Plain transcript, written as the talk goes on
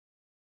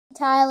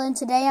Tyler, and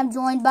today I'm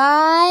joined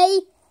by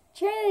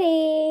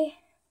Trinity.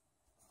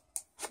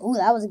 Ooh,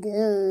 that was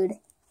good.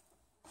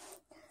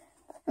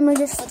 Let me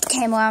just flip the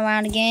camera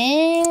around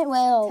again.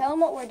 Well, Tell them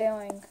what we're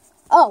doing.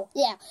 oh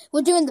yeah,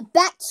 we're doing the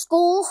back to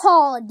school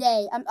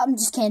holiday. I'm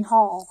just kidding,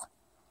 haul.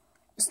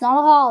 It's not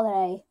a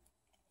holiday.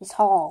 It's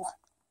haul.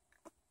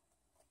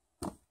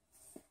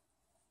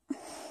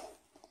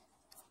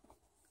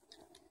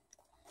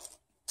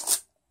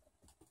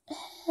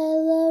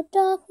 Hello,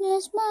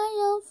 darkness, my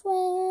old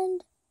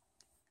friend.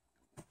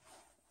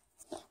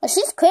 Well,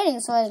 she's quitting,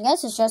 so I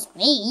guess it's just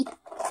me.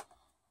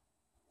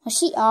 Well,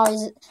 she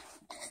always...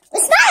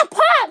 It's not a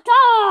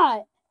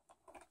Pop-Tart!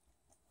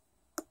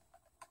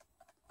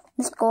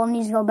 This girl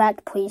needs to go back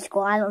to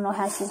preschool. I don't know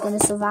how she's going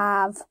to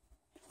survive.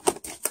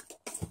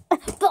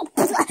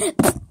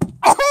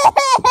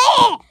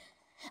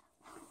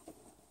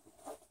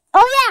 Oh,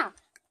 yeah!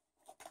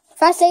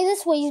 If I say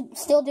this, will you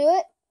still do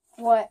it?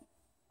 What?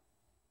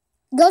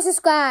 Go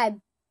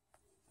subscribe.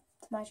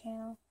 To my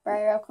channel.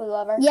 Real Clue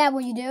Lover. Yeah,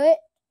 will you do it?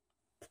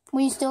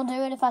 Will you still do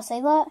it if I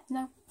say that?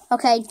 No.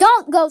 Okay,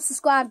 don't go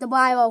subscribe to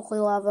Real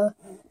Clue Lover.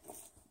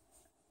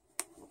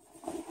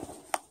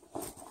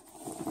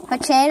 Her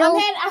channel?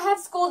 I have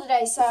school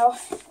today, so.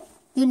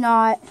 You're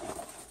not.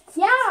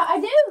 Yeah, I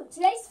do.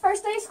 Today's the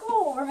first day of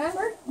school,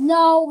 remember?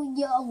 No,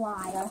 you're a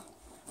liar.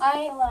 I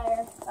ain't a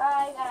liar.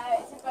 Bye,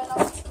 guys. Everybody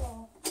off to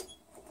school.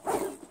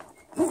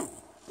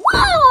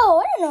 Whoa!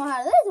 I didn't know how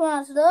to do this kind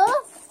of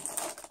stuff.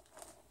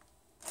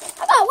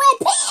 I got red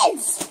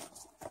pens!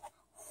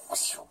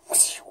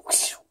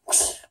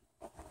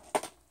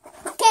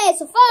 Okay,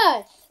 so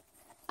first,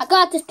 I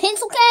got this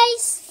pencil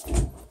case.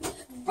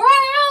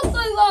 Real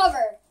Clue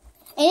Lover.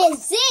 And it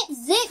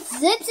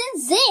zips,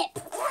 and zip.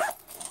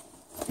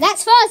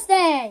 That's first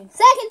thing.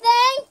 Second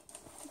thing,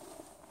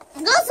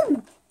 I got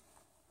some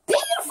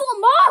beautiful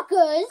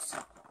markers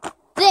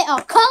that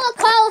are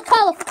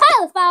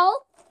colorful.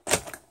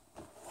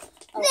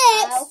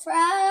 Next,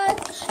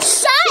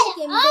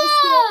 shut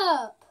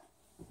up.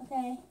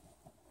 Okay.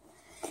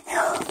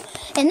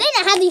 And then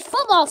I have these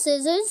football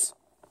scissors.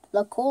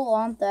 Look cool,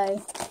 aren't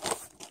they?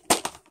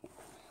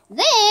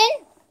 Then,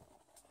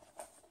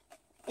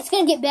 it's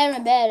going to get better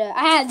and better.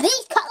 I have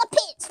these color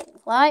pencils,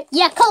 right?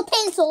 Yeah, color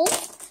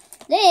pencils.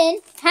 Then,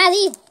 I have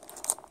these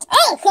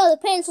other color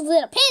pencils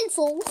that are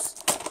pencils.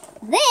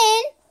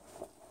 Then,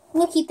 I'm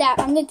going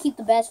to keep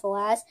the best for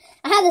last.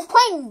 I have this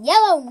plain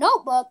yellow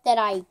notebook that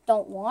I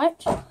don't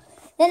want.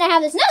 Then I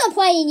have this another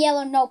plain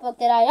yellow notebook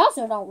that I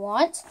also don't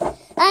want.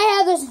 I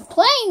have this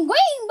plain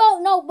green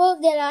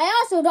notebook that I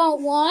also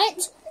don't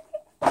want.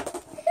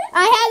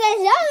 I have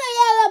this other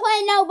yellow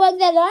plain notebook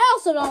that I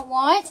also don't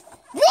want.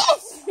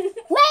 This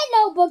red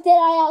notebook that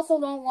I also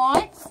don't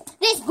want.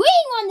 This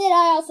green one that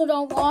I also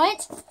don't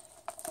want.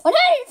 150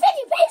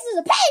 pieces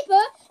of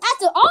paper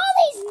after all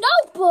these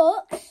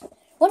notebooks.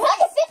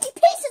 150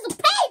 pieces of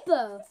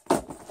paper.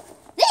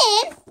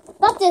 Then,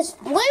 got this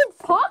blue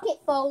pocket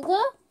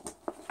folder.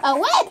 A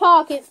red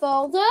pocket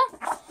folder.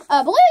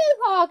 A blue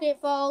pocket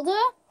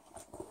folder.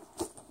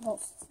 No,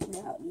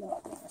 you're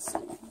not going to see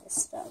this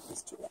stuff.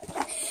 It's too late.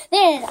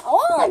 Then an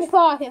orange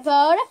pocket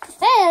folder.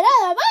 Then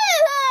another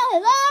blue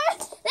pocket folder.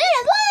 Then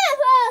a black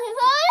pocket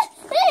folder.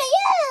 Then a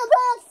yellow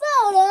pocket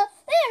folder.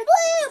 Then a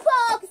blue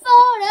pocket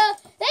folder.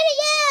 Then a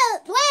yellow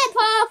red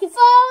pocket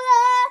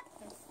folder.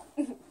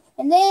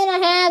 And then I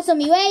have some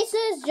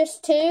erasers,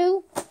 just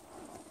 2.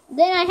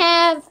 Then I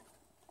have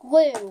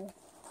glue.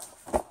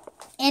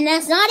 And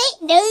that's not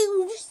it,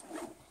 dudes.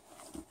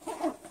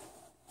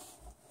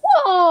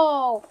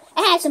 Whoa!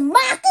 I have some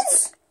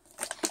markers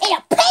and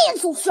a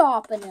pencil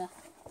sharpener.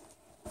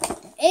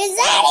 Is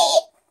that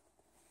it?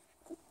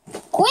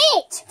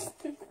 Quit!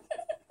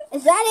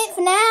 Is that it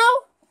for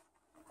now?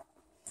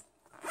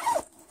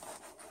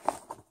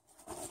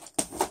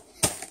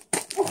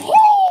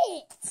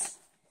 Quit!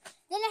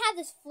 Then I have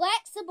this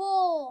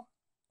flexible...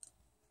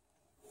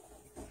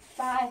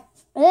 Bye.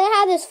 Then I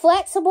have this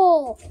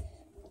flexible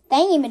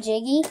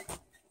thingy-majiggy.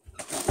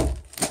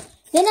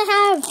 Then I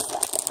have,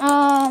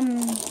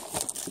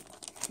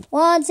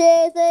 1,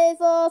 2, 3,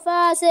 4,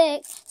 5,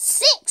 6.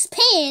 6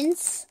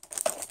 pins.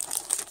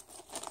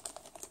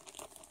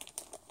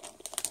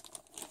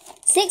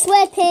 6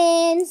 red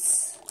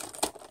pins.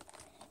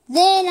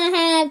 Then I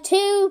have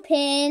 2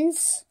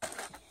 pins.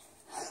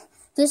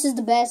 This is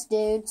the best,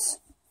 dudes.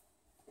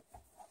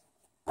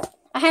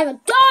 I have a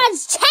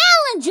Dodge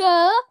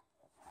Challenger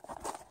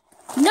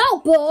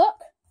notebook.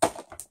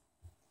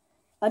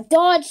 A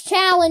Dodge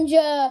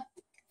Challenger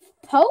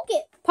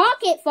pocket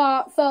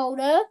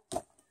folder.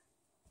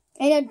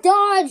 And a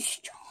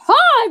Dodge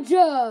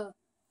Charger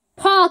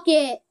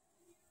pocket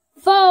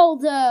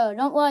folder.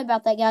 Don't worry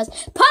about that, guys.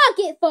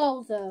 Pocket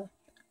folder.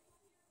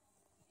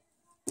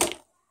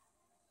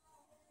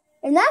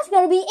 And that's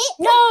going to be it.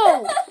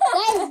 No!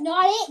 That is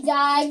not it,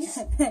 guys.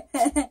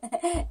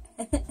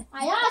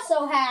 I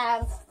also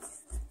have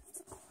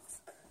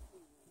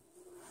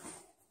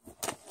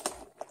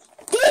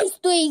these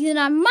 3 that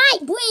I might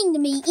bring to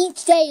me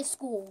each day of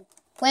school.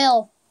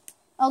 Well,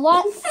 a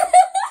lot.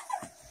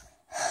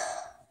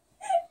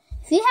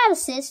 If you have a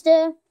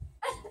sister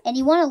and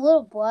you want a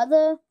little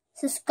brother,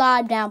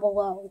 subscribe down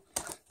below.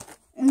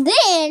 And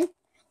then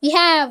we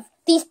have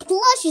these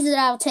plushies that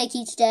I'll take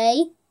each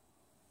day.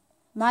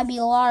 Might be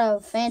a lot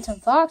of Phantom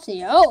Fox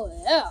here. Oh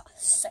yeah,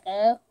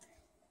 sicko.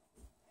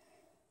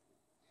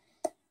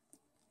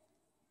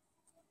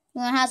 You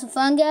wanna have some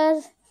fun,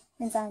 guys?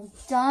 Since I'm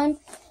done.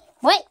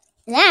 Wait,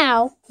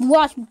 now you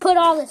watch me put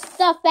all this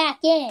stuff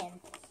back in.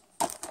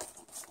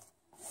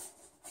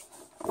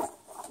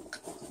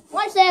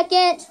 1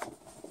 second.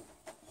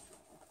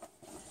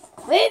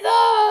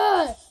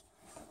 Reverse!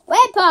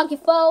 Red pocket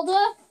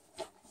folder.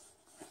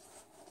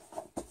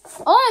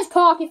 Orange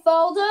pocket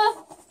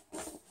folder.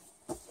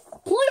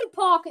 Blue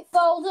pocket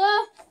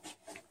folder.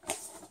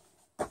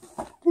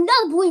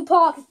 Another blue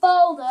pocket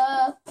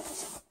folder.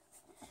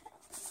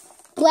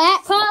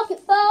 Black pocket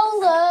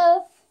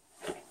folder.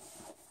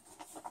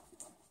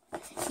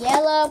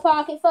 Yellow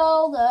pocket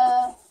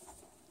folder.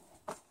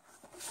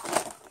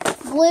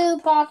 Blue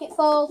pocket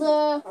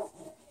folder.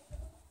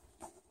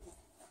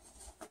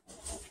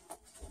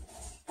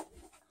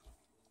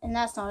 And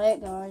that's not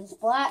it, guys.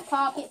 Black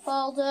pocket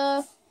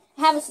folder.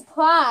 I have a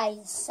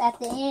surprise at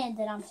the end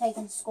that I'm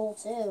taking to school,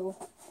 too.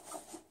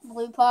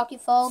 Blue pocket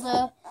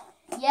folder.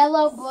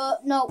 Yellow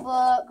book,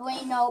 notebook.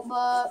 Green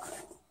notebook.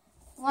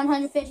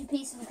 150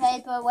 pieces of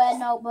paper. Red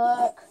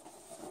notebook.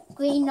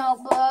 Green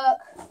notebook.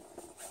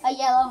 A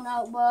yellow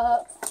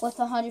notebook with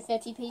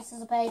 150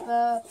 pieces of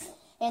paper.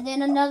 And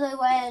then another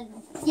red,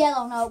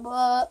 yellow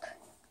notebook.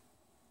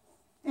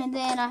 And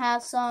then I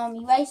have some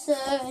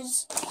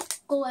erasers,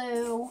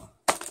 glue,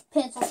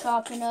 pencil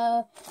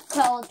sharpener,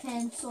 colored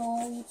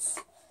pencils,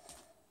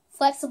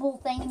 flexible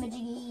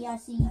thingamajiggy, I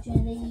see each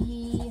of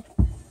these.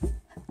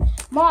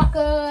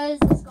 Markers,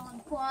 this goes in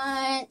the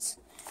front.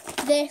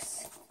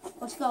 This,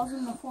 which goes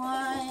in the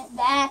front,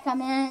 back, I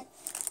meant.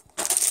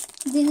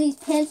 Then these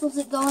pencils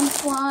that go in the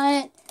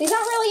front. These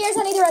aren't really yours,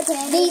 honey. They're red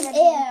pens. These,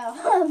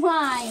 ew,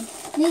 mine.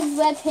 These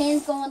red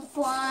pens go in the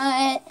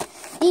front.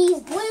 These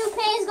blue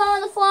pens go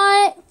in the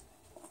front.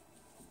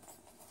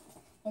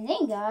 And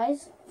then,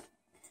 guys,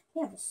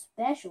 we have a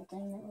special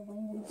thing that we're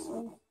bringing to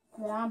school.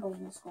 That I'm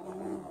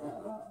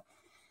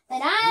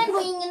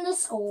bringing to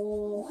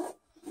school.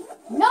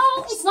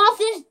 No, it's not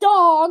this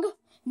dog.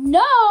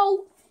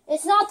 No,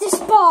 it's not this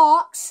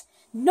box.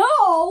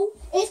 No,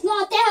 it's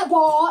not that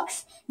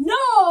box.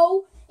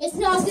 No, it's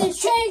not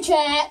this train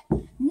track.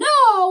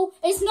 No,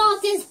 it's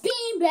not this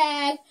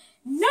beanbag.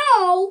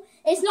 No,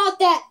 it's not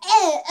that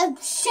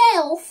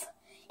shelf.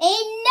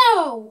 And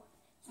no,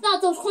 it's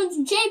not those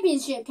Clemson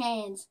Championship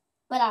cans.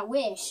 But I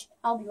wish.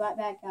 I'll be right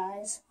back,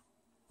 guys.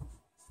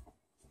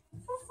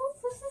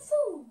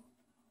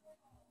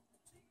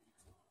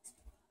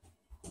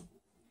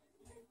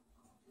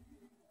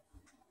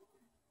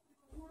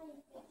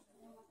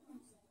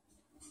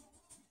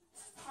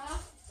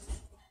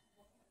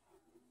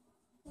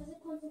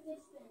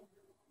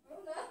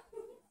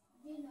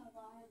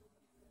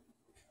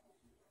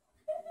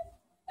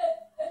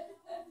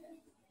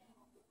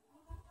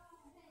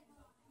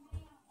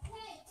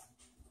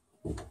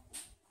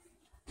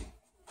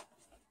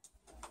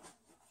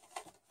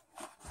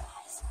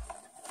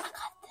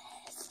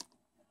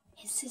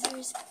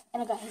 Scissors,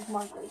 and I got his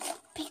markers.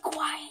 Be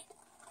quiet.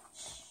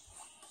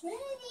 Ready?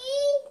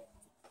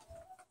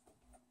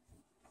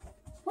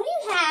 What do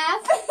you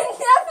have? Nothing.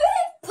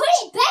 Put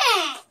it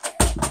back.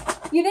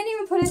 You didn't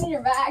even put it in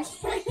your bag.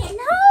 No.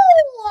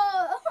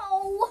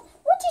 Oh,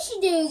 what did she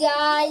do,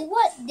 guys?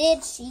 What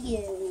did she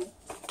do?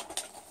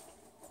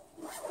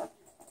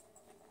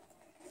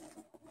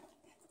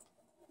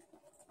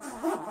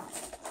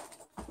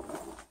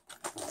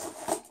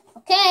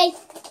 Okay.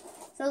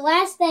 So the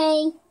last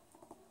thing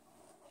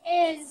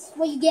is,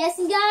 what you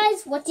guessing,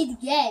 guys? What did you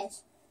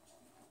guess?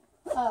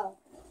 Oh.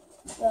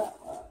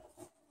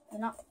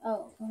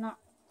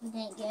 You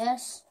didn't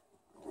guess.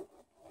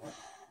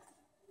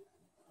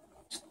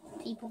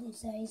 People these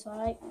days,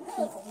 right?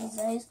 People these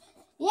days.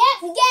 Yeah,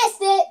 you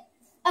guessed it!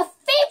 A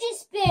fidget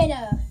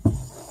spinner!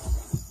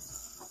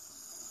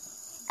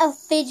 A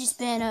fidget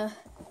spinner.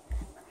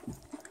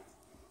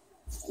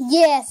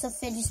 Yes, a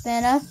fidget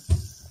spinner.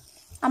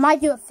 I might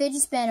do a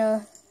fidget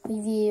spinner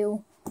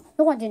review.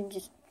 No one didn't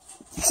just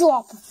show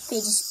off a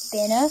fidget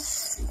spinner.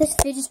 This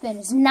fidget spinner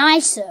is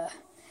nicer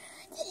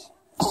than it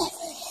ever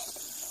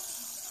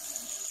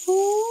has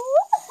been.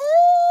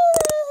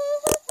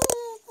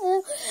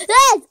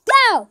 Let's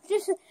go!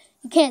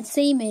 You can't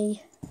see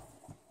me.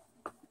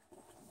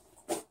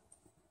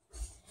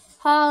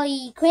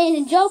 Harley Quinn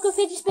and Joker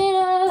fidget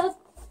spinner.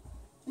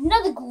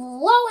 Another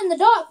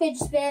glow-in-the-dark fidget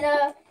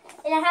spinner.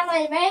 And I have my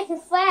American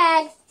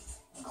flag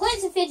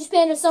Clemson fidget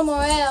spinner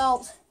somewhere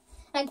else.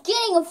 I'm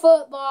getting a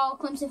football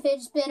Clemson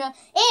fidget spinner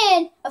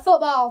and a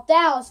football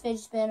Dallas fidget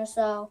spinner,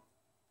 so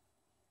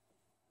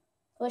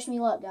wish me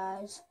luck,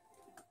 guys.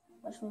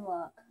 Wish me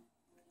luck.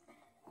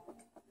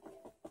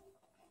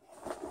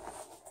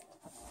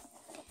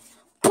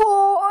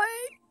 Boy!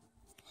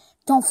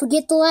 Don't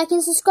forget to like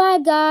and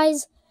subscribe,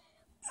 guys.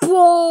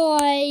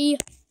 Boy!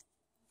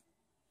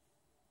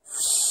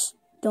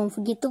 Don't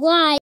forget to like.